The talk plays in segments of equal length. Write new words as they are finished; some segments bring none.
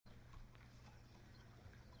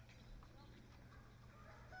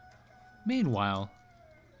Meanwhile,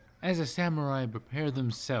 as the samurai prepare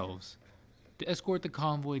themselves to escort the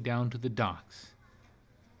convoy down to the docks,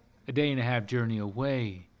 a day and a half journey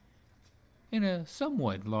away, in a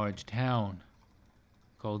somewhat large town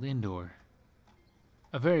called Indore,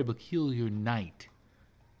 a very peculiar knight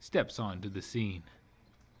steps onto the scene.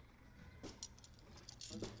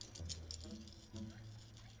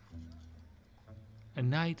 A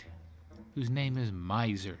knight whose name is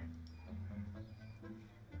Miser.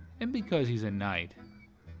 And because he's a knight,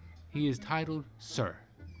 he is titled Sir.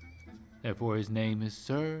 Therefore his name is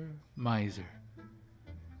Sir Miser.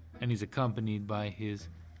 And he's accompanied by his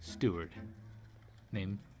steward,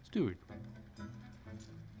 named Steward.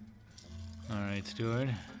 Alright,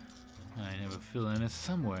 Steward. I have a feeling it's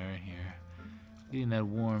somewhere here. Getting that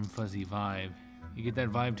warm, fuzzy vibe. You get that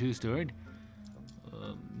vibe too, Steward?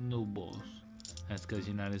 No, boss. That's because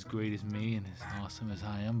you're not as great as me and as awesome as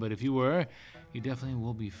I am. But if you were, you definitely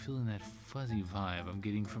will be feeling that fuzzy vibe I'm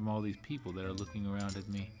getting from all these people that are looking around at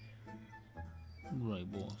me.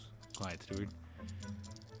 Right, boss. Quiet, Steward.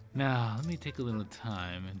 Now, let me take a little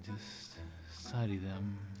time and just study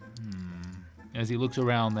them. As he looks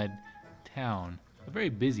around that town, a very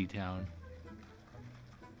busy town,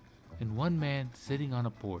 and one man sitting on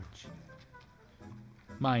a porch,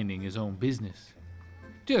 minding his own business,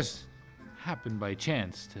 just happened by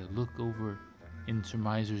chance to look over in Sir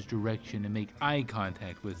Miser's direction and make eye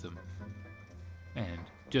contact with him. And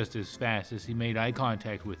just as fast as he made eye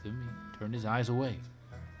contact with him, he turned his eyes away.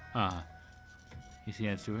 You see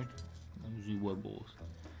that, Steward? You see what, boss?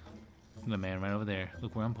 The man right over there.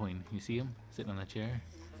 Look where I'm pointing. You see him? Sitting on that chair?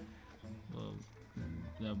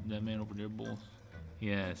 That man over there, boss?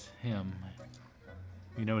 Yes, him.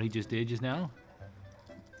 You know what he just did just now?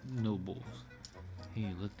 No, boss. He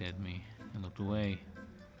looked at me and looked away.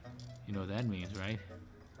 You know what that means, right?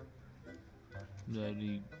 That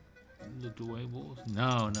he looked away, boss?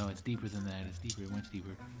 No, it's deeper than that. It's deeper, much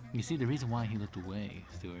deeper. You see, the reason why he looked away,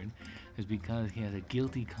 Steward, is because he has a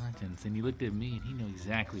guilty conscience, and he looked at me, and he knows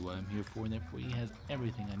exactly what I'm here for, and therefore he has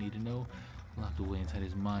everything I need to know locked away inside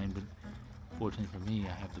his mind. But fortunately for me,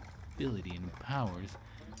 I have the ability and powers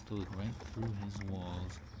to look right through his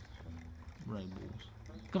walls. Right, boss?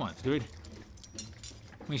 Come on, Steward.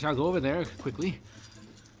 We shall go over there quickly,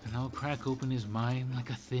 and I'll crack open his mind like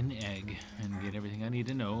a thin egg and get everything I need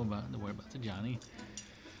to know about the whereabouts of Johnny.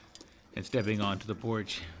 And stepping onto the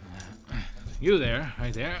porch, you there,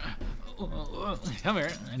 right there, come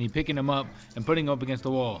here. And he picking him up and putting him up against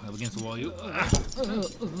the wall. Up against the wall, you.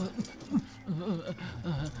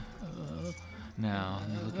 Now,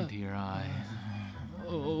 look into your eyes.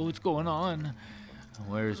 Oh, what's going on?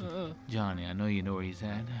 Where's Johnny? I know you know where he's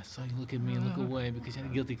at. I saw you look at me and look away because you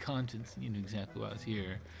had a guilty conscience. You knew exactly why I was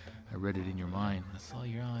here. I read it in your mind. I saw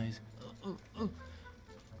your eyes.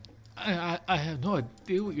 I have no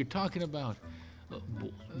idea what you're talking about.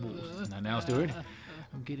 Bulls. Now, Steward,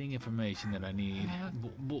 I'm getting information that I need.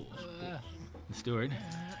 Bulls. Steward,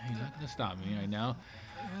 he's not going to stop me right now.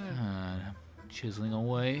 Chiseling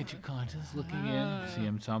away at your conscience, looking in. See,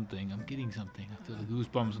 I'm something. I'm getting something. I feel the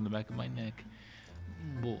goosebumps on the back of my neck.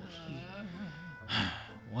 Bulls.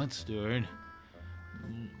 Once, Steward,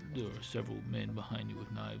 there are several men behind you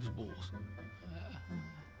with knives, bulls.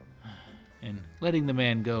 And letting the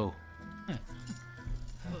man go.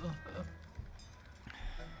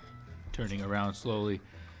 Turning around slowly.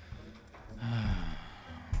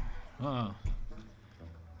 What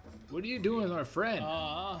are you doing with our friend?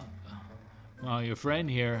 Well, your friend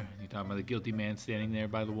here, you're talking about the guilty man standing there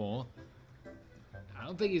by the wall. I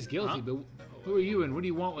don't think he's guilty, but who are you and what do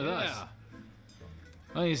you want with us?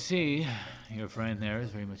 Well, you see, your friend there is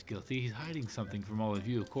very much guilty. He's hiding something from all of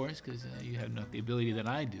you, of course, because you have not the ability that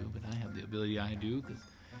I do, but I have the ability I do because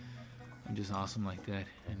I'm just awesome like that.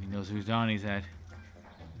 And he knows who Johnny's at.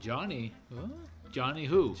 Johnny? What? Johnny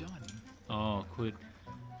who? Johnny. Oh, quit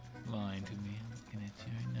lying to me. I'm looking at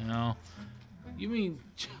you right now. You mean...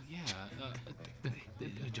 Yeah.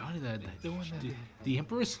 Johnny, the one that... The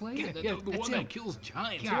Emperor Slayer? The one that kills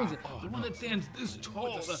giants. Yeah. The one that stands this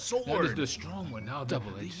tall with a That sword. is the strong one. Now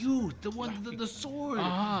double The it. youth. The one with the sword.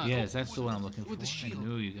 Yes, that's the one I'm looking for. With the shield. I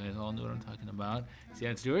knew you guys all knew what I'm talking about. See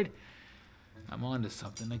that, Steward? I'm on to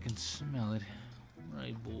something. I can smell it.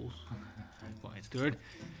 Right, bulls. Quiet, Steward.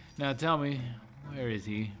 Now tell me, where is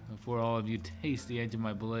he before all of you taste the edge of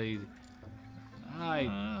my blade?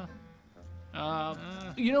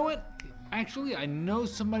 You know what? Actually, I know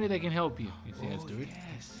somebody that can help you. You see that, Steward?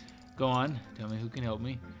 Yes. Go on. Tell me who can help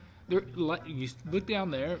me. You look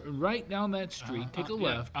down there, right down that street. Take a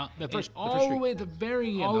left. The first all the street. way at the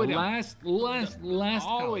very end. All the way the down. last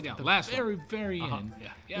all the way house, down. at the Last very, one. very end.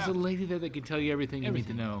 Yeah. There's a lady there that can tell you everything you need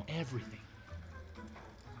to know. Everything.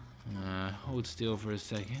 Hold still for a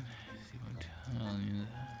second. See what I'm telling you.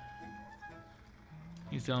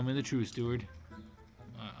 He's telling me the truth, Steward.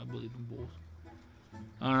 I believe them both.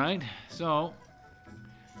 All right. So,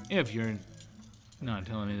 if you're not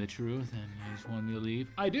telling me the truth and you just want me to leave,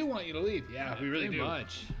 I do want you to leave. Yeah, we really pretty do.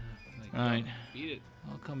 much. Like, All right. Beat it.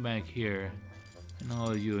 I'll come back here, and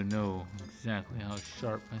all of you will know exactly how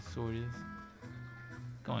sharp my sword is.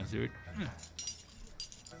 Come on, Steward.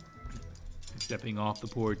 Stepping off the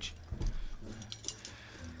porch.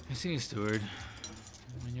 You see, Steward,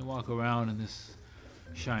 when you walk around in this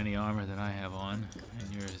shiny armor that I have on,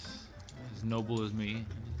 and you're as noble as me,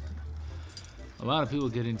 a lot of people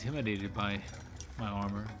get intimidated by my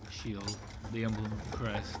armor, shield, the emblem,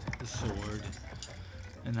 crest, the sword,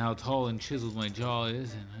 and how tall and chiseled my jaw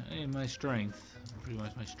is, and my strength, pretty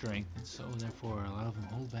much my strength, and so therefore a lot of them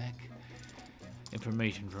hold back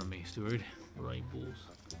information from me, Steward. Right, bulls.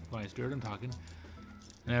 Quiet, Steward, I'm talking.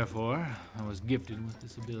 Therefore, I was gifted with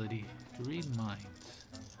this ability to read minds.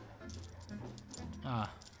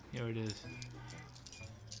 Here it is.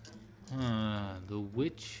 The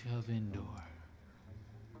Witch of Endor.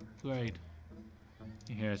 Great.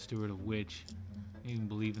 You hear it, Steward, a witch. You even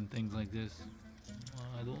believe in things like this?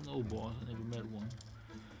 I don't know, boss. I never met one.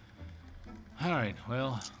 Alright,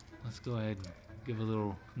 well, let's go ahead and give a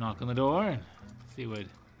little knock on the door and see what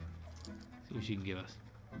she can give us.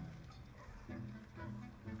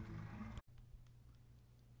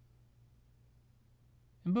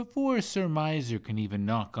 And before Sir Miser can even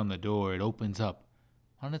knock on the door, it opens up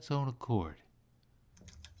on its own accord.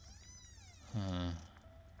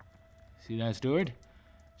 See that, Steward?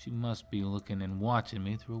 She must be looking and watching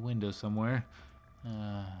me through a window somewhere.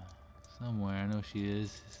 Somewhere, I know she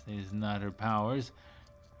is. It is not her powers.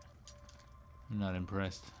 I'm not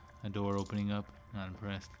impressed. A door opening up, not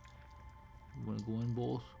impressed. You wanna go in,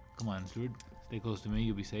 Bowles? Come on, Steward. Stay close to me,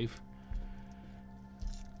 you'll be safe.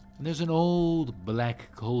 And there's an old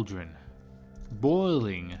black cauldron,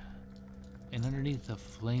 boiling, and underneath a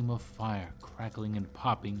flame of fire crackling and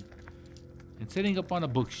popping, and sitting up on a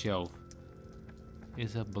bookshelf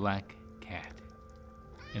is a black cat,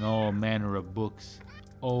 and all manner of books,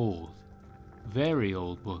 old, very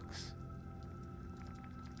old books.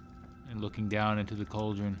 And looking down into the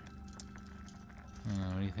cauldron,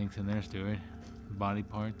 what do you think's in there, Steward? Body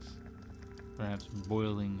parts, perhaps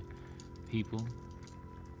boiling people.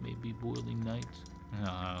 Maybe boiling knights?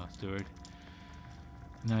 No, Steward.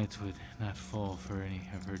 Knights would not fall for any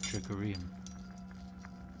of her trickery.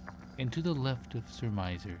 And to the left of Sir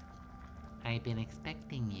Miser. I've been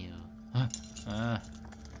expecting you.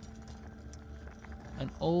 An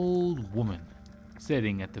old woman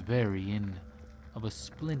sitting at the very end of a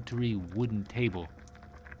splintery wooden table.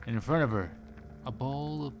 And in front of her, a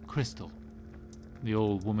ball of crystal. The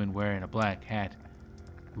old woman wearing a black hat,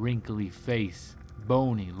 wrinkly face,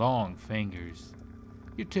 bony, long fingers.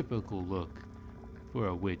 Your typical look for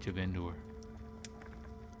a witch of Endor.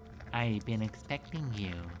 I've been expecting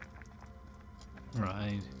you.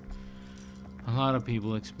 Right. A lot of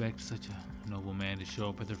people expect such a noble man to show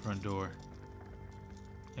up at their front door.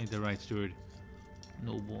 Ain't that right, Steward?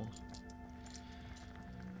 Noble.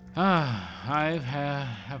 I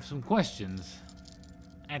have some questions.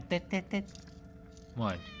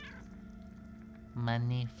 What?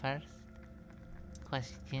 Money first,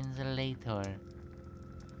 questions later.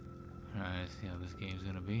 Alright, let's see how this game's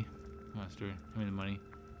gonna be. Come on, Steward. Give me the money.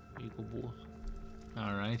 Equal balls.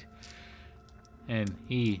 Alright. And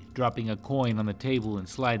he dropping a coin on the table and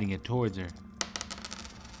sliding it towards her.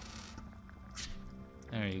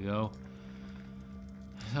 There you go.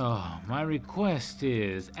 So, my request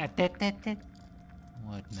is...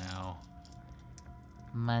 What now?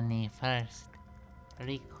 Money first,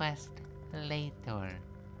 request later.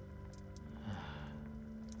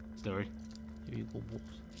 Steward. Here you go, balls.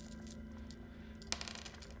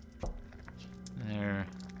 There.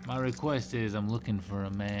 My request is I'm looking for a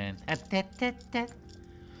man.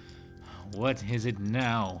 What is it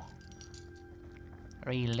now?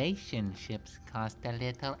 Relationships cost a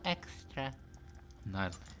little extra. I'm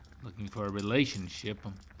not looking for a relationship.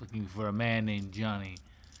 I'm looking for a man named Jonny.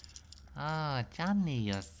 Oh, Johnny,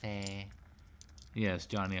 you say. Yes,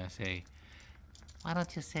 Jonny, I say. Why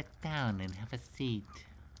don't you sit down and have a seat?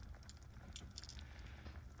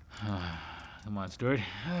 Come on, Steward.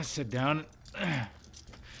 Sit down.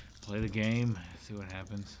 Play the game. See what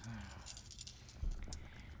happens.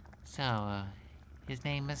 So, his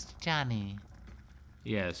name is Johnny.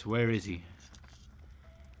 Yes, where is he?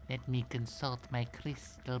 Let me consult my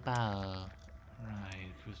crystal ball.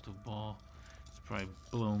 Right, crystal ball. It's probably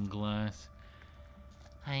blown glass.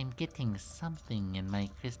 I'm getting something in my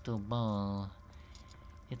crystal ball.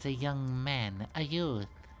 It's a young man, a youth.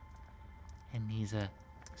 And he's a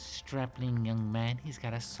strapling young man. He's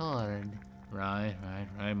got a sword. Right.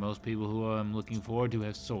 Most people who I'm looking for do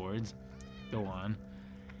have swords. Go on.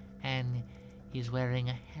 And he's wearing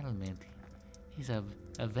a helmet. He's a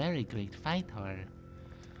very great fighter.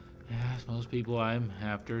 Yes, most people I'm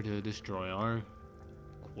after to destroy are,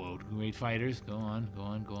 quote, great fighters. Go on.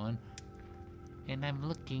 And I'm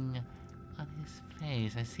looking on his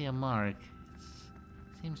face. I see a mark.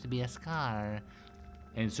 Seems to be a scar.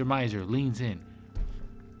 And Surmiser leans in.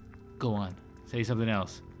 Go on. Say something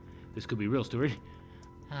else. This could be real, Stuart.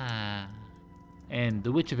 Ah, And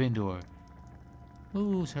the Witch of Endor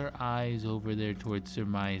moves her eyes over there towards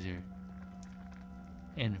Surmiser.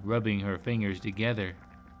 And rubbing her fingers together.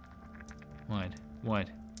 What?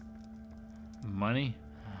 Money?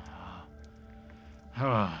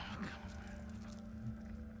 Oh.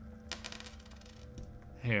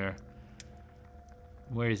 Here.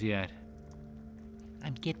 Where is he at?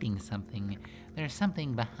 I'm getting something. There's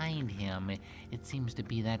something behind him. It seems to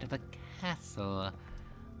be that of a castle.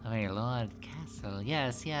 A very large castle.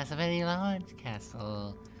 Yes, a very large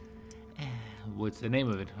castle. What's the name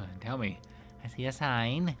of it? Tell me. I see a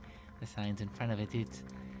sign. The sign's in front of it. It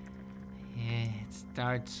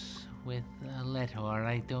starts with a letter.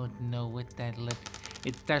 I don't know what that letter.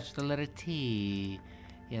 It starts with the letter T.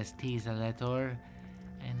 Yes, T's a letter.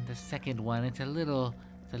 And the second one, it's a little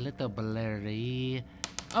blurry.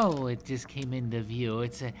 Oh, it just came into view.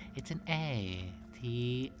 It's an A.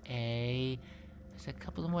 T-A. There's a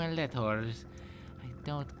couple more letters. I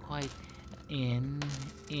don't quite.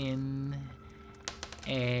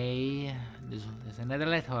 A. There's another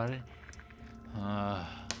letter.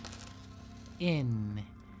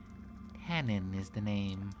 Tannon is the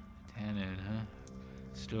name. Tannon, huh?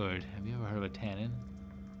 Stuart, have you ever heard of a Tannon?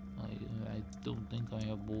 I don't think I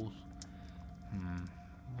have both.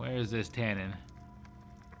 Where is this Tannon?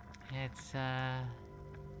 It's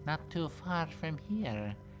not too far from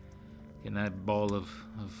here. In that ball of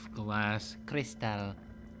glass, Crystal.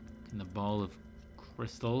 in the ball of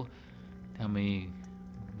crystal. Tell me,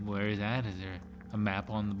 where is that? Is there a map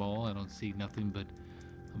on the ball? I don't see nothing but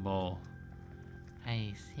a ball.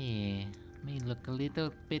 I see. Let me look a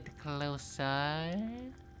little bit closer.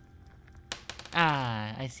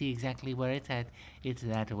 Ah, I see exactly where it's at. It's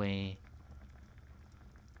that way.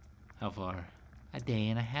 How far? A day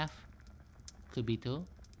and a half. Could be 2.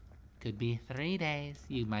 Could be 3 days.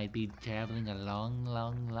 You might be traveling a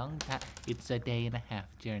long time. It's a day and a half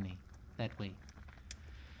journey. That way.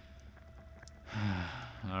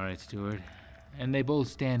 All right, Stuart. And they both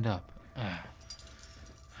stand up.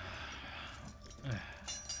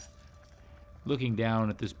 Looking down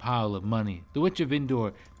at this pile of money. The Witch of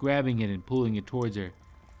Endor grabbing it and pulling it towards her.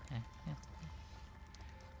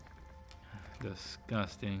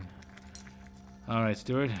 Disgusting. All right,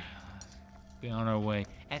 Stuart. Let's be on our way.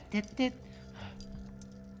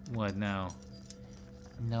 What now?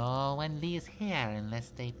 No one leaves here unless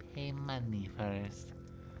they pay money first.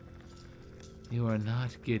 You are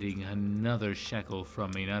not getting another shekel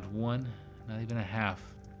from me. Not one, not even a half,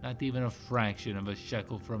 not even a fraction of a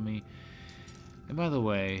shekel from me. And by the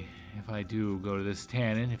way, if I do go to this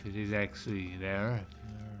Tannon, if it is actually there,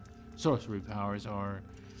 if your sorcery powers are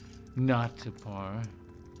not to par,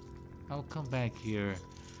 I'll come back here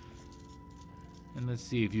and let's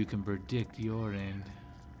see if you can predict your end.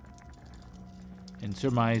 And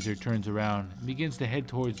Surmiser turns around and begins to head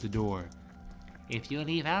towards the door. If you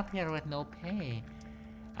leave out here with no pay,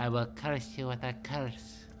 I will curse you with a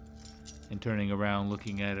curse. And turning around,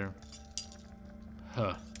 looking at her.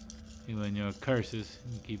 Huh. You and your curses,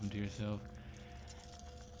 you keep them to yourself.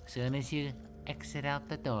 Soon as you exit out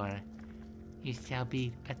the door, you shall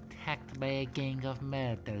be attacked by a gang of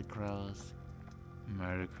murder crows.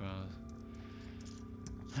 Murder crows.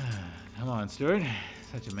 Come on, Stuart.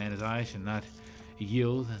 Such a man as I should not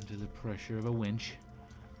yield under the pressure of a winch.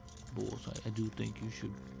 Boss, I do think you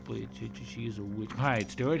should pay attention. She is a witch. Quiet,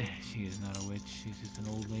 Stuart. She is not a witch. She's just an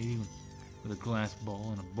old lady with a glass ball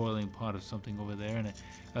and a boiling pot of something over there and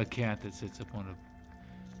a cat that sits up on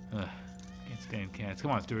a... can't stand cats.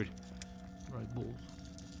 Come on, Stuart. Right, bulls.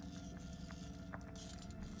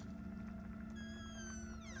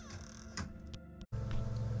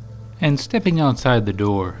 And stepping outside the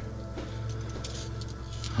door.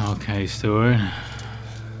 Okay, Stuart.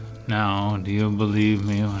 Now, do you believe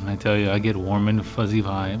me when I tell you I get warm and fuzzy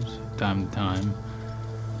vibes time to time?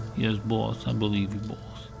 Yes, boss, I believe you,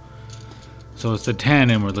 boss. So it's the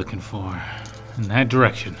Tannon we're looking for. In that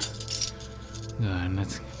direction. Good,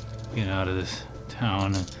 let's get out of this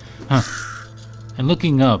town. And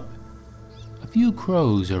looking up, a few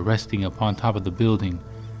crows are resting upon top of the building,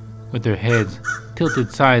 with their heads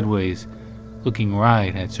tilted sideways, looking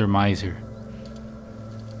right at Sir Miser.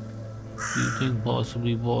 Do you think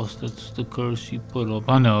possibly, boss, that's the curse you put up?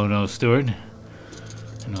 Oh, no, Steward.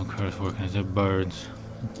 No curse working, they're birds.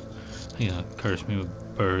 You gotta curse me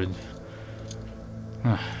with birds.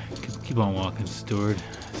 Keep on walking, Steward.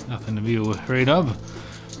 It's nothing to be afraid of.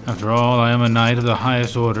 After all, I am a knight of the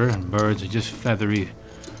highest order, and birds are just feathery,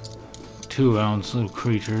 2-ounce little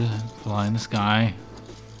creatures that fly in the sky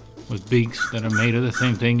with beaks that are made of the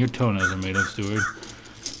same thing your toenails are made of, Steward.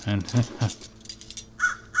 And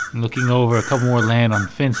looking over, a couple more land on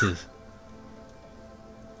fences.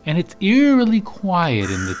 And it's eerily quiet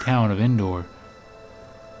in the town of Endor.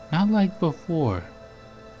 Not like before.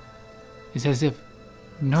 It's as if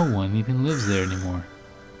no one even lives there anymore.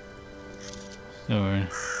 Steward,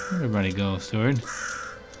 where'd everybody go, Steward?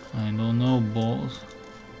 I don't know, boss.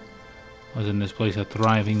 Wasn't this place a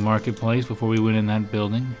thriving marketplace before we went in that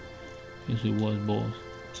building? Yes, it was, boss.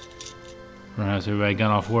 Perhaps everybody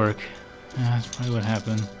got off work. Yeah, that's probably what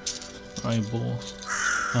happened. Right, boss.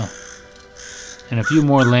 Huh. And a few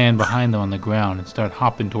more land behind them on the ground and start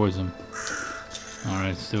hopping towards them.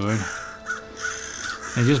 Alright, Steward.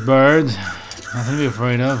 They're just birds. Nothing to be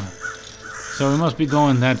afraid of. So we must be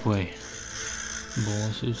going that way.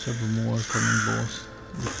 Boss, there's several more coming, boss.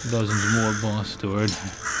 Dozens more, boss, Steward.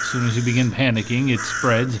 As soon as you begin panicking, it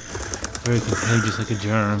spreads. Very contagious like a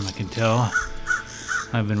germ, I can tell.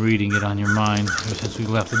 I've been reading it on your mind ever since we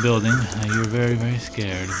left the building. You're very, very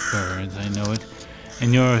scared of birds, I know it.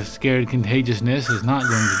 And your scared contagiousness is not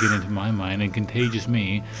going to get into my mind and contagious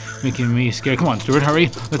me, making me scared. Come on, Steward, hurry.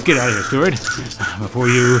 Let's get out of here, Steward. Before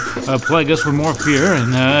you plague us with more fear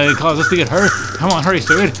and cause us to get hurt. Come on, hurry,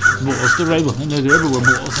 Steward. Bulls, they're everywhere,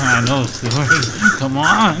 bulls. I know, Steward. Come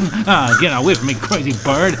on. Get away from me, crazy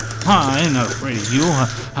bird. I'm not afraid of you.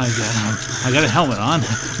 I got a helmet on.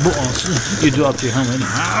 Bulls, you dropped your helmet.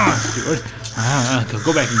 Steward.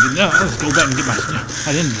 Go back and get. Let's go back and get my.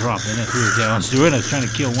 I didn't drop it. I threw it down, Steward. I was trying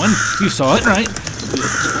to kill one. You saw it, right?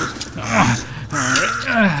 Alright.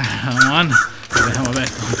 Come on. Get the helmet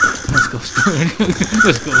back on. Let's go, Steward.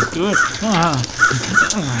 Let's go, Steward.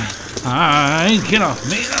 Alright, get off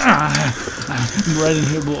me. I'm right in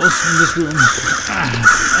here, boss, in this room.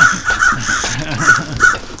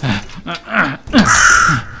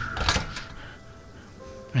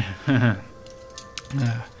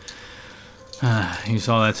 You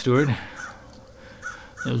saw that, Steward?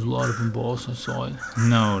 There was a lot of them, boss. I saw it.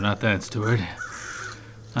 No, not that, Steward.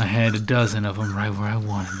 I had a dozen of them right where I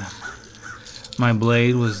wanted them. My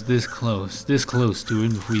blade was this close,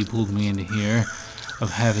 Steward, before you pulled me into here,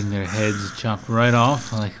 of having their heads chopped right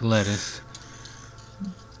off like lettuce.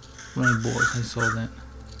 Right, boss, I saw that.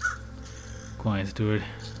 Quiet, Steward.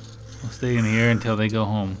 I'll stay in here until they go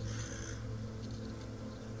home.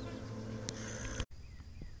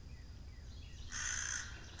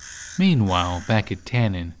 Meanwhile, back at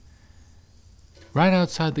Tannon, right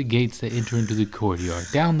outside the gates that enter into the courtyard,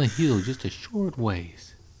 down the hill just a short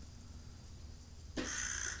ways.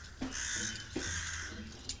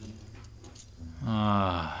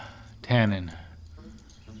 Tannon.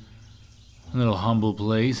 A little humble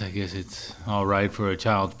place. I guess it's alright for a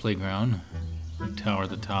child's playground. A tower at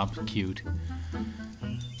the top, cute.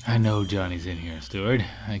 I know Johnny's in here, Steward.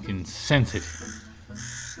 I can sense it.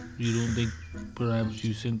 You don't think perhaps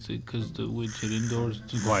you sense it because the witch at indoors?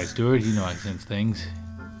 Quiet, Steward. You know I sense things.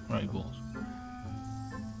 Right, boss.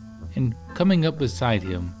 And coming up beside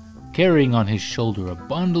him, carrying on his shoulder a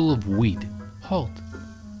bundle of wheat. Halt.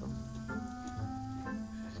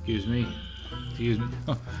 Excuse me.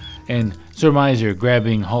 Oh. And Sir Miser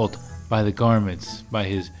grabbing Halt by the garments, by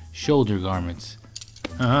his shoulder garments.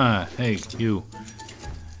 Hey, you.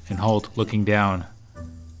 And Halt looking down,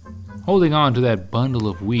 holding on to that bundle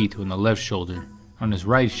of wheat on the left shoulder. On his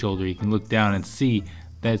right shoulder, he can look down and see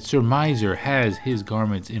that Sir Miser has his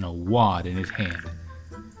garments in a wad in his hand.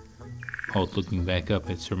 Halt looking back up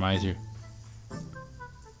at Sir Miser.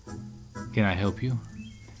 Can I help you?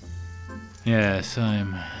 Yes,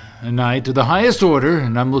 I'm a knight of the highest order,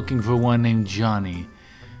 and I'm looking for one named Jonny.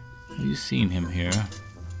 Have you seen him here?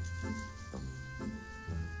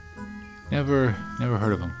 Never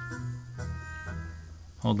heard of him.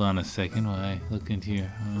 Hold on a second while I look into your...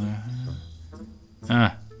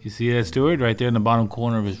 you see that, Steward? Right there in the bottom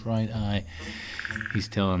corner of his right eye. He's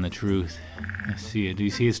telling the truth. I see it. Do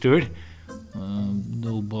you see it, Steward?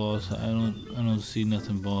 No, boss. I don't see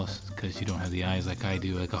nothing, boss. Because you don't have the eyes like I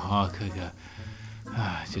do, like a hawk, like a.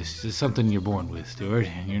 It's just something you're born with, Stuart.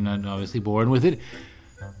 You're not obviously born with it.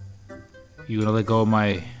 You gonna let go of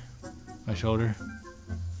my shoulder?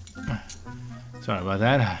 Sorry about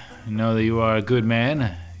that. I know that you are a good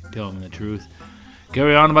man. Tell me the truth.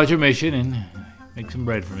 Carry on about your mission and make some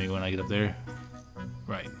bread for me when I get up there.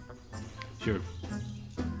 Right. Sure.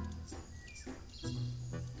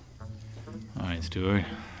 Alright, Stuart.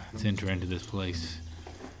 Let's enter into this place.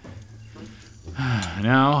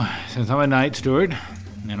 Now, since I'm a knight, Stuart,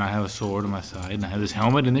 and I have a sword on my side, and I have this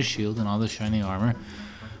helmet and this shield and all this shiny armor,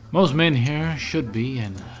 most men here should be,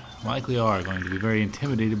 and likely are, going to be very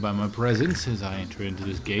intimidated by my presence as I enter into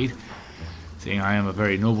this gate. Seeing I am a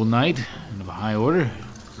very noble knight and of a high order,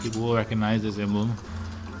 people will recognize this emblem,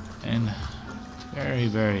 and it's very,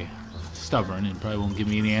 very stubborn and probably won't give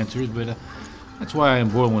me any answers, but that's why I'm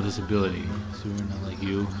born with this ability. Stuart, not like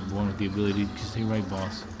you. I'm born with the ability to say, right,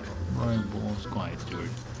 boss. Right, boss. Quiet, Stuart.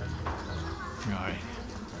 Alright.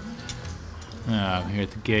 I'm here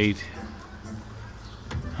at the gate.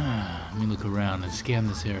 Let me look around and scan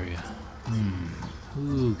this area.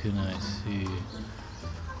 Who can I see?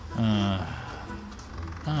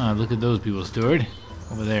 Look at those people, Stuart.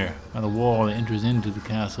 Over there, by the wall that enters into the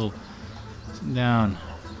castle. Sit down.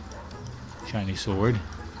 Shiny sword.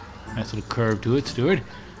 Nice little curve to it, Stuart.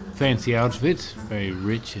 Fancy outfits. Very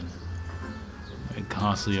rich and very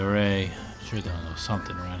costly array. Sure they'll know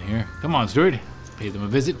something around here. Come on, Stuart. Let's pay them a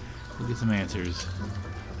visit. We'll get some answers.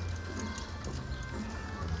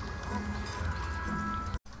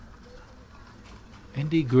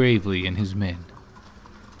 Andy Gravely and his men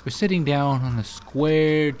were sitting down on a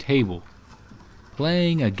square table,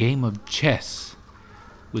 playing a game of chess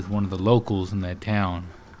with one of the locals in that town.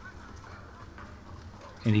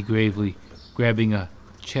 Andy Gravely grabbing a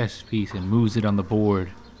chess piece and moves it on the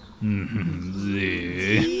board. And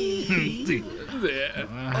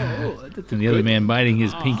the other man biting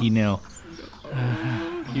his pinky nail.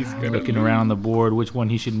 He's looking around the board which one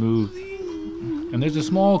he should move. And there's a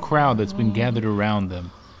small crowd that's been gathered around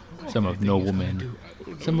them. Some of noblemen,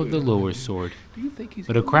 some of the lower sort,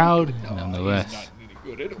 but a crowd nonetheless.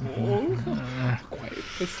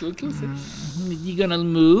 You gonna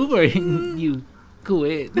move or you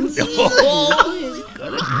quit? No.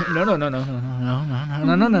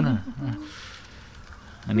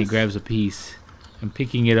 And he grabs a piece and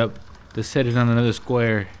picking it up to set it on another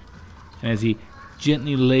square. And as he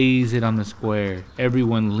gently lays it on the square,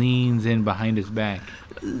 everyone leans in behind his back.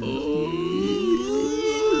 And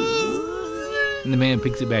the man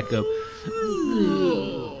picks it back up.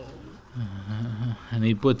 And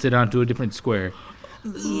he puts it onto a different square.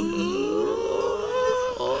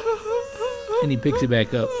 And he picks it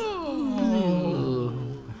back up.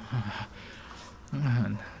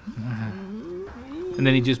 And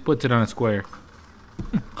then he just puts it on a square.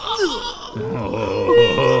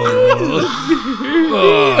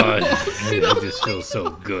 That just feels so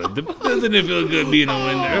good. Doesn't it feel good being a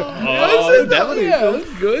winner? Oh, that one feels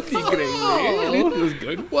good, It feels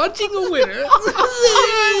good watching a winner.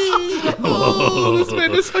 This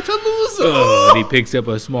man is such a loser. And he picks up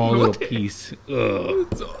a small little piece.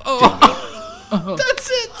 That's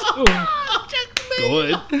it. Go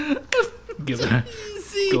ahead.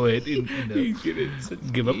 Go ahead and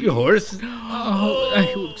give up your horse.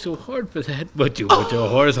 I worked so hard for that, but you put your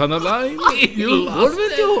horse on the line. You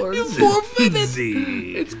forfeit your horse. You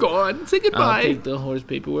forfeited. It's gone. Say goodbye. I'll take the horse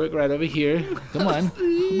paperwork right over here. Come on.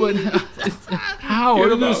 But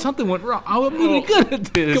how? Something went wrong. I'm really good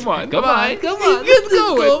at this. Come on. Come on. Get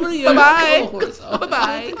going. Bye-bye.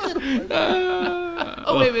 Bye-bye.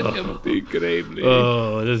 Oh, wait a minute. Incredibly.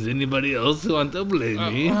 Oh, does anybody else want to play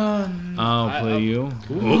me? I'll play you.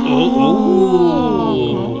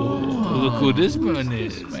 Look who this man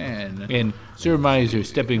is. Man. And Sir Miser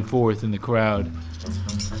stepping forth in the crowd.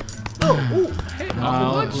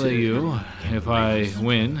 I'll play you. If I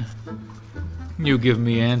win, you give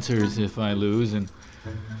me answers. If I lose, and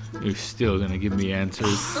you're still gonna give me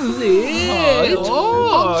answers.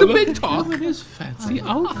 It's a big talk. Look at his fancy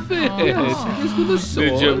outfit.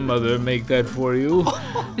 Did your mother make that for you?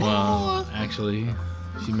 Well, actually,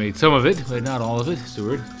 she made some of it, but not all of it.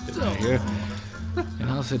 Stuart, sit right here. And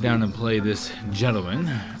I'll sit down and play this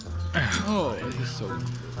gentleman. Oh, he's so...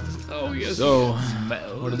 Oh, yes. So,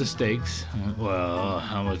 what are the stakes? Well,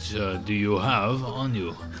 how much do you have on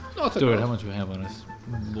you? Stuart, how much do we have on us?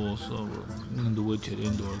 Bowl, so we're going to do it at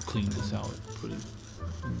indoor, clean this out. Pretty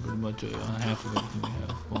much half of everything we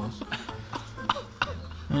have, boss.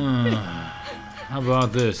 How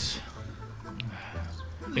about this?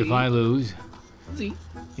 If I lose, See?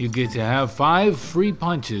 You get to have 5 free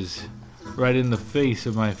punches right in the face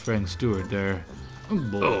of my friend Stuart there.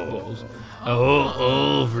 Balls.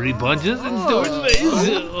 Oh, free punches in Stuart's face.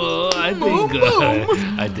 Oh, I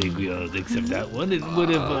think we all accept that one. And what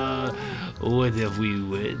if we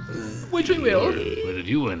win? Which we will. What if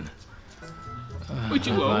you win? Which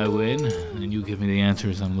you If I will. win, then you give me the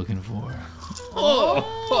answers I'm looking for. Oh,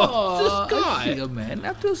 this guy. I see a man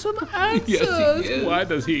after some answers. Yes, he is. Why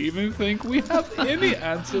does he even think we have any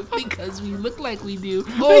answers? Because we look like we do.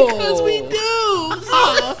 Oh. Because we do.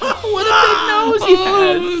 What a big nose he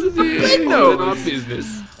has. Big nose. Our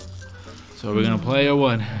business. So we're gonna play or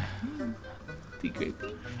what?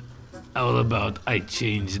 How about I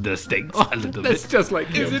change the stakes a little That's bit? just like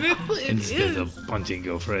him. Isn't it? Instead of punching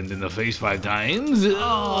your friend in the face 5 times,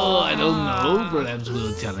 I don't know. Perhaps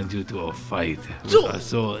we'll challenge you to a fight with our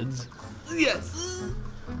swords. Yes.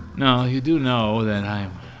 Now, you do know that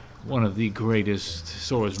I'm one of the greatest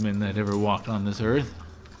swordsmen that ever walked on this earth.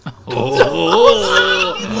 This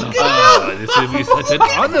would be such an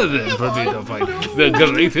honor then for me to fight the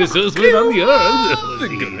greatest swordsman on the earth. The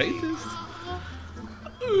greatest.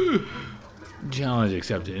 Challenge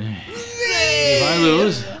accepted. If I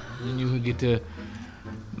lose, then you would get to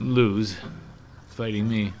lose fighting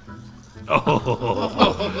me.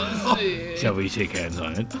 Shall we shake hands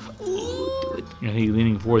on it? And he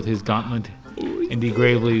leaning forth his gauntlet, and he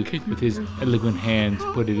gravely, with his eloquent hands,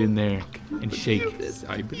 put it in there and shake.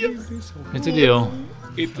 I believe this. It's a deal.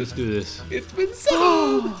 Let's Let's do this. It's been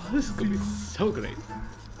so. This is gonna be so great.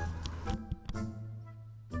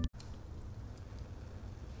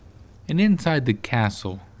 And inside the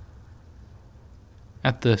castle,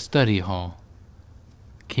 at the study hall,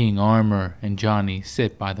 King Armor and Jonny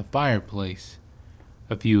sit by the fireplace.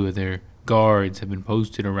 A few of their guards have been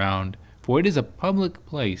posted around, for it is a public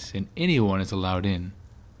place and anyone is allowed in.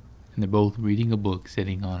 And they're both reading a book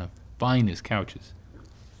sitting on the finest couches.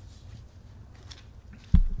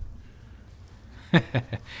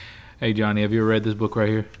 Hey Jonny, have you ever read this book right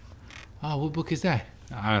here? Oh, what book is that?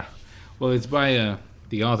 Well, it's by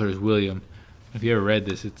the author is William. If you ever read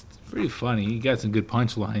this, it's pretty funny. He got some good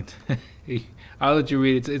punchlines. I'll let you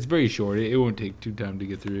read it. It's very short. It won't take too time to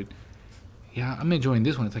get through it. Yeah, I'm enjoying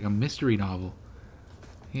this one. It's like a mystery novel.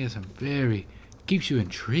 He has some very keeps you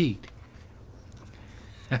intrigued.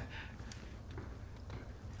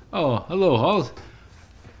 Oh, hello, Halls.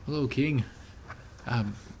 Hello, King.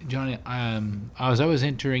 Jonny, as I was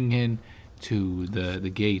entering into the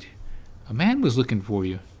gate, a man was looking for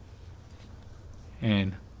you.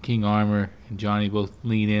 And King Armor and Jonny both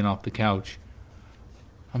lean in off the couch.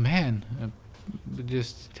 A man,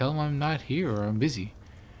 just tell him I'm not here or I'm busy.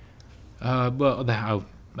 Well,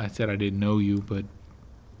 I said I didn't know you, but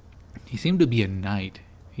he seemed to be a knight.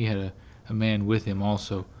 He had a man with him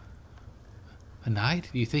also. A knight?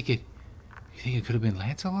 You think it could have been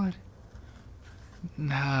Lancelot?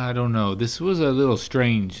 Nah, I don't know. This was a little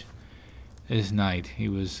strange. This knight, he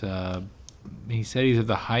was. He said he's of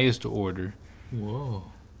the highest order. Whoa.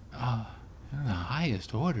 The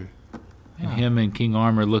highest order. And him and King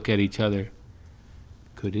Armor look at each other.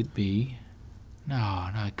 Could it be? No,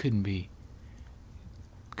 it couldn't be.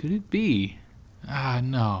 Could it be?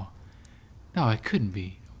 No. No, it couldn't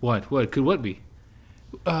be. What? Could what be?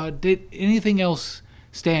 Did anything else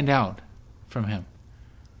stand out from him?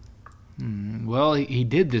 Well, he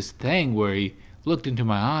did this thing where he looked into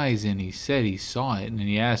my eyes and he said he saw it, and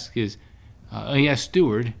he asked he asked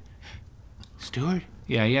Stuart. Stuart?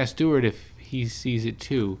 Yeah, he asked Stuart if he sees it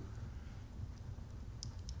too.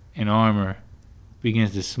 And Armor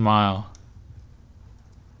begins to smile.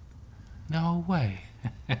 No way.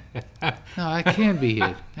 No, that can't be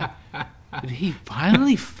it. Did he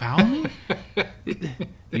finally found me?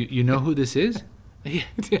 You know who this is?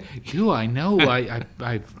 You, I know.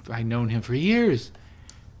 I've known him for years.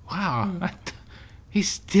 Wow. He's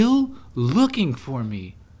still looking for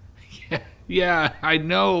me. Yeah, I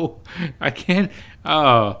know. I can't.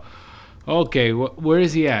 Oh, okay. Where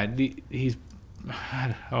is he at? He's.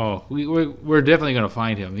 Oh, we're definitely gonna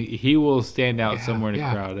find him. He will stand out somewhere in the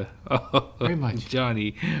crowd. Oh, very much,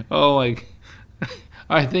 Jonny. Oh my.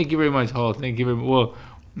 All right, thank you very much, Hall. Thank you very much.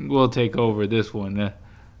 We'll take over this one.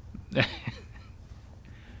 Can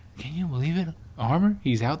you believe it, Armor?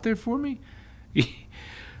 He's out there for me.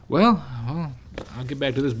 Well, I'll get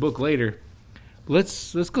back to this book later.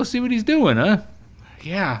 Let's go see what he's doing, huh?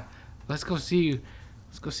 Yeah, let's go see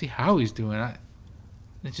how he's doing.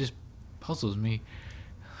 It just puzzles me.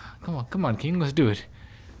 Come on, King, let's do it.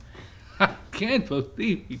 I can't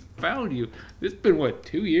believe he found you. It's been what,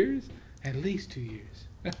 2 years? At least 2 years.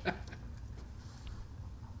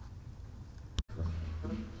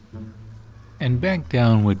 and back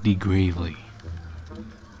down with D. Gravely.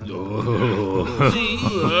 Oh,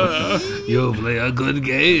 you play a good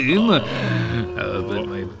game. I'll put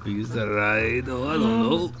my piece right. Oh, I don't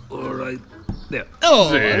know. All right. There. Oh,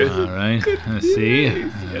 All right, let's see.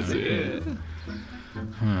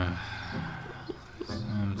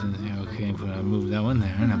 Okay, if I move that one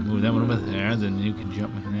there, and I move that one over there, then you can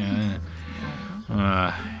jump in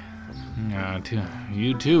there.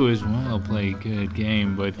 You too as well play good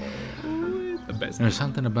game, but the best. there's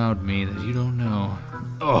something about me that you don't know.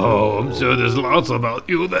 Oh, I'm sure there's lots about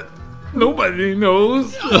you that nobody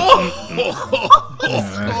knows. What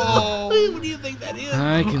do you think that is?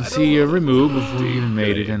 I can see every move before you even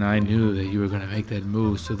made it, and I knew that you were going to make that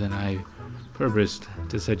move, so then I purposed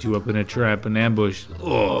to set you up in a trap, an ambush.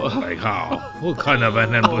 Oh, like how? What kind of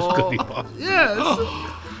an ambush could he possibly? Yes.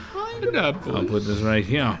 I'll put this right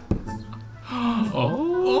here.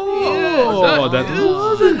 Oh, that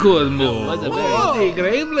was a good move. That's a very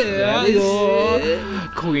gravely.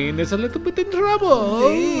 Queen is a little bit in trouble.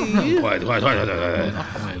 Quiet.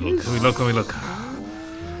 Let me look.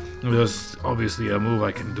 There's obviously a move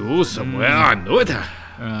I can do somewhere. I know it.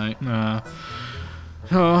 Alright,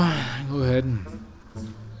 go ahead and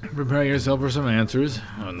prepare yourself for some answers.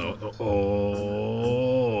 Oh, no.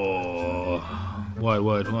 Oh. What?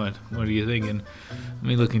 What are you thinking? Let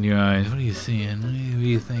me look in your eyes. What are you seeing? What are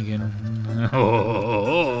you thinking?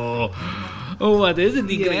 Oh, what is it,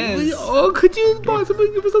 Yes. Oh, could you possibly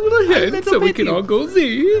give us a little hint so we can all go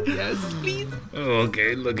see? Yes, please.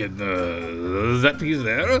 Okay, look at that piece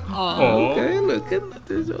there. Okay, look at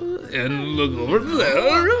this. And look over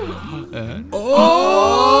there. And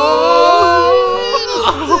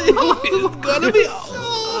It's gonna be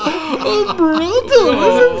Brutal,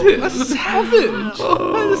 isn't it? a savage.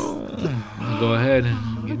 go ahead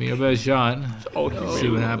and give me your best shot. Oh, See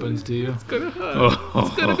what happens to you. It's gonna hurt.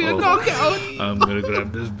 It's gonna be a knockout. I'm gonna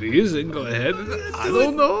grab this piece and go ahead. I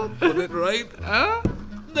don't know. Put it right. Huh?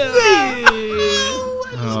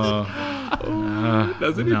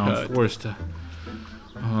 Doesn't it now I'm hurt? forced to.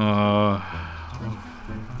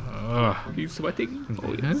 He's sweating.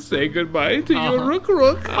 Oh, yes. Say goodbye to your rook.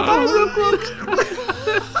 Bye, rook.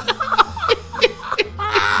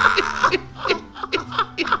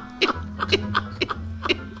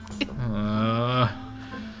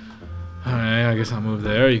 Alright, I guess I'll move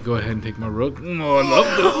there. You go ahead and take my rook. Oh, I love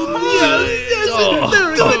this.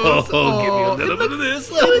 There it is. Give me a little bit of this.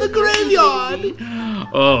 In the graveyard.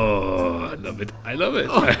 Oh, I love it.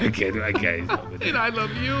 I can't stop it. And I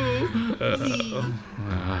love you.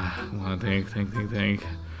 Well, think.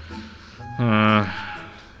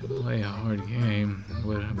 Play a hard game.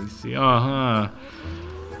 What let me see?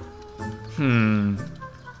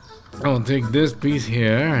 I'll take this piece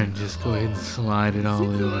here and just go ahead and slide it all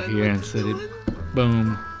over here and set it.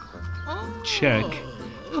 Boom. Check.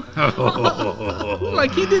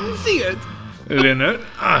 Like he didn't see it. Leonard,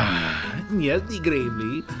 Yes, the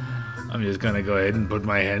gravely. I'm just gonna go ahead and put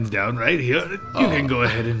my hands down right here. You can go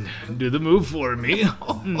ahead and do the move for me.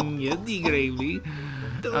 Yes, the gravely.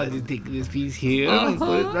 I'll just take this piece here and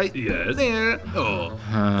put it right Yes. there.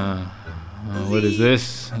 What is this?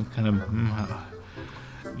 Some kind of.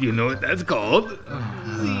 You know what that's called?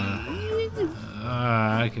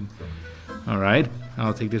 I can. All right.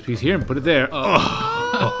 I'll take this piece here and put it there. And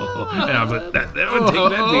I'll put that there and take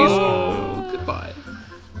that piece. Goodbye.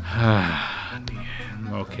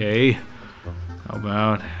 Okay. How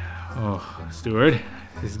about? Stuart.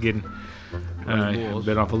 This is getting. I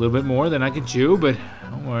bit off a little bit more than I can chew, but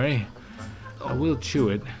don't worry. I will chew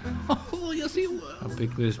it. Oh, yes, you will. I'll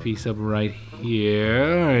pick this piece up right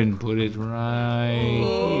here and put it right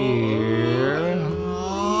here.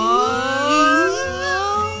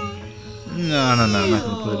 No, I'm not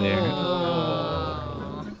gonna put it there.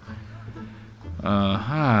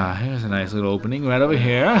 Here's a nice little opening right over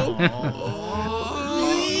here. No,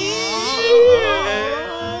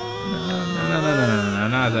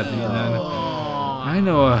 not that. No. I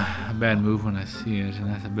know a bad move when I see it, and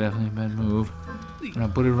that's definitely a bad move. And I'll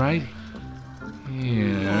put it right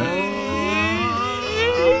here.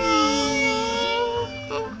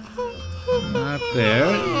 Not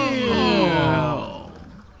there.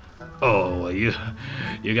 Oh, you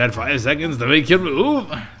got 5 seconds to make your move.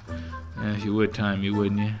 Yes, you would time me,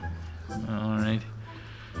 wouldn't you? All right.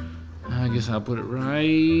 I guess I'll put it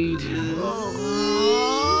right here.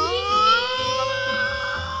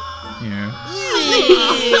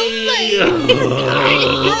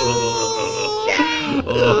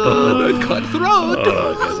 Cut throat. I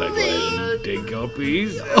guess I go ahead and take your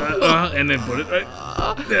piece, and then put it right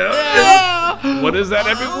there. What is that,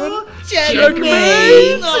 everyone?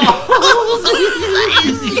 Checkmate!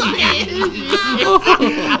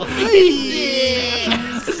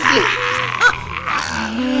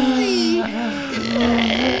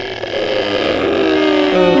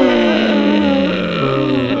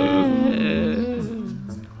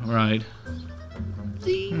 Right.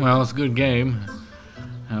 Well, it's a good game.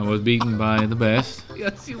 I was beaten by the best.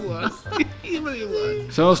 Yes, he was. He really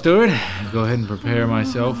was. So, Stuart, go ahead and prepare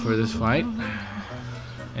myself for this fight.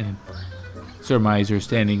 And Sir Miser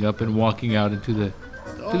standing up and walking out into the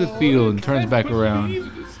field and turns back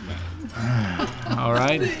around. All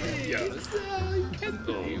right.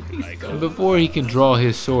 And before he can draw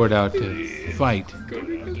his sword out to fight,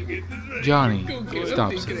 Jonny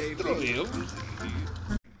stops him.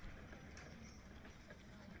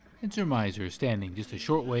 And Sir Miser is standing just a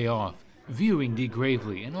short way off, viewing Dee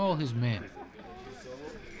Gravely and all his men.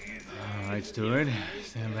 All right, Stuart,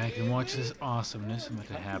 stand back and watch this awesomeness about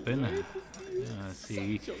to happen. Let's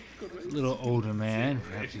see, a little older man,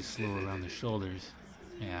 perhaps he's slow around the shoulders.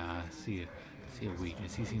 Yeah, I see a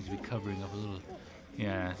weakness. He seems to be covering up a little.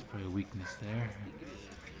 Yeah, that's probably a weakness there.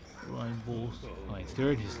 Right, bulls. All right,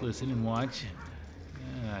 Stuart, just listen and watch.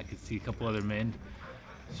 I could see a couple other men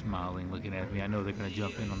smiling, looking at me. I know they're going to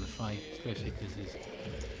jump in on the fight, especially because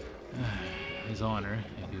his honor,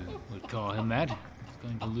 if you would call him that, is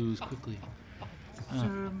going to lose quickly.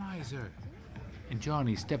 Sir Miser. And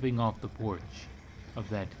Jonny stepping off the porch of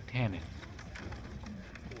that Tannon.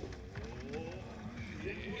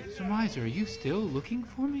 Sir Miser, are you still looking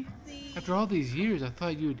for me? After all these years, I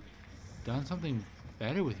thought you'd done something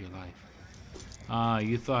better with your life.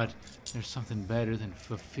 You thought there's something better than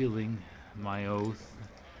fulfilling my oath.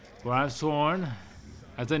 For I've sworn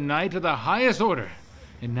as a knight of the highest order,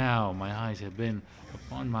 and now my eyes have been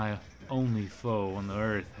upon my only foe on the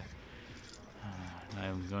earth.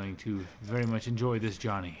 I'm going to very much enjoy this,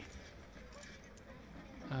 Jonny.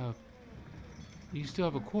 You still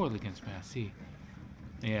have a quarrel against me, I see.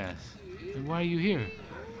 Yes. And why are you here?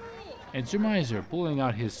 And Sir Miser pulling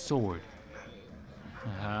out his sword.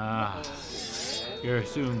 You're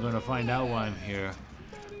soon going to find out why I'm here.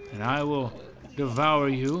 And I will devour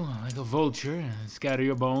you like a vulture and scatter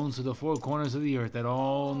your bones to the four corners of the earth, that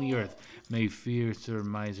all on the earth may fear Sir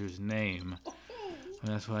Miser's name. And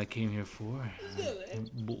that's what I came here for.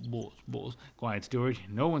 Bulls. Quiet, Stuart.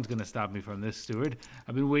 No one's going to stop me from this, Stuart.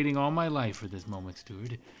 I've been waiting all my life for this moment,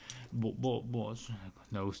 Stuart. Bulls.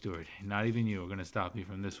 No, Stuart. Not even you are going to stop me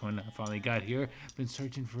from this one. I finally got here. Been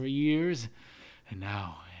searching for years. And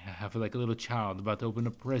now I feel like a little child about to open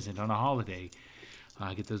a present on a holiday.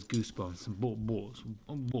 I get those goosebumps. Some bulls.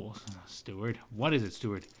 Stuart. What is it,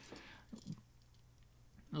 Stuart?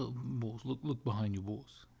 Oh, bulls. Look behind you,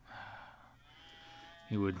 bulls.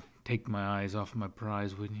 You would take my eyes off my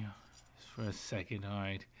prize, wouldn't you? Just for a second, all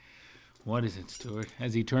right. What is it, Stuart?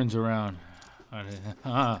 As he turns around.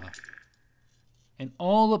 And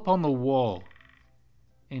all upon the wall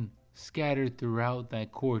and scattered throughout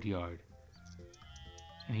that courtyard.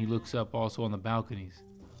 And he looks up also on the balconies.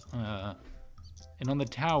 And on the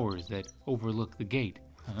towers that overlook the gate.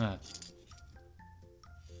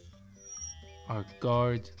 Are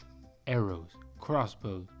guards, arrows,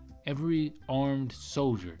 crossbows, every armed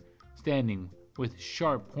soldier standing with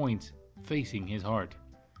sharp points facing his heart.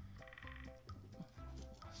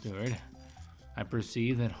 Stuart, I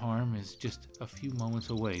perceive that harm is just a few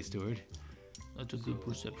moments away, Stuart. That's a good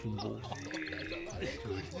perception, boys.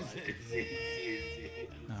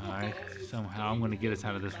 Alright, somehow I'm going to get us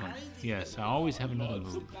out of this one. Yes, I always have another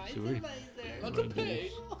move, Stuart.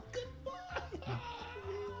 Right,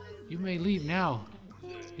 you may leave now,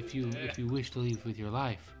 if you wish to leave with your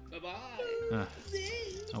life.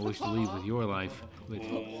 I wish to leave with your life, but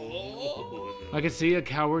I can see a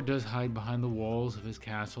coward does hide behind the walls of his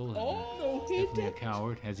castle. Definitely a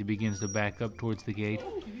coward as he begins to back up towards the gate.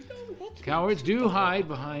 Cowards do hide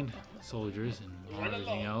behind soldiers and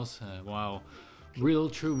everything else, while real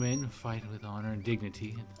true men fight with honor and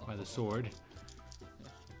dignity by the sword.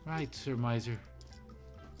 Right, Sir Miser.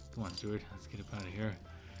 Come on, Stuart. Let's get up out of here.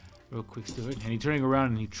 Real quick, Stuart. And he's turning around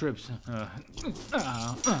and he trips.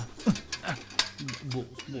 Bulls,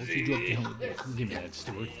 you dropped your helmet. Give me that,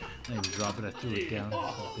 Stuart. I didn't drop it. I threw it down.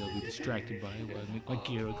 I thought they'll be distracted by it while I make my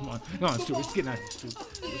gear. Come on, Stuart. Let's get out of here,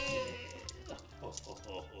 Stuart.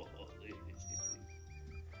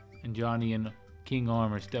 And Jonny and King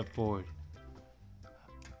Armor step forward.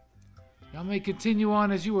 Y'all may continue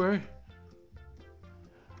on as you were.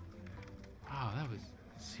 Wow, that was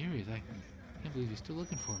serious. I can't believe you're still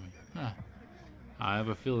looking for me. I have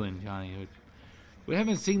a feeling, Jonny, We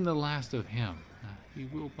haven't seen the last of him. He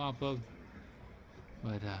will pop up,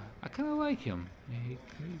 but I kind of like him. He's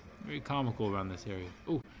very comical around this area.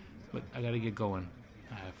 Oh, but I gotta get going.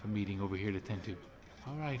 I have a meeting over here to tend to.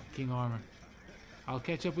 All right, King Armor. I'll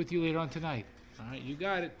catch up with you later on tonight. All right, you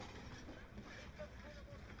got it.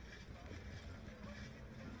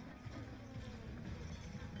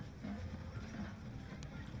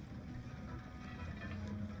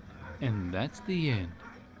 And that's the end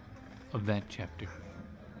of that chapter.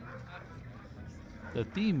 The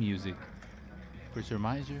theme music for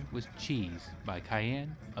Surmiser was Cheese by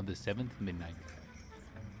Cayenne of the Seventh Midnight.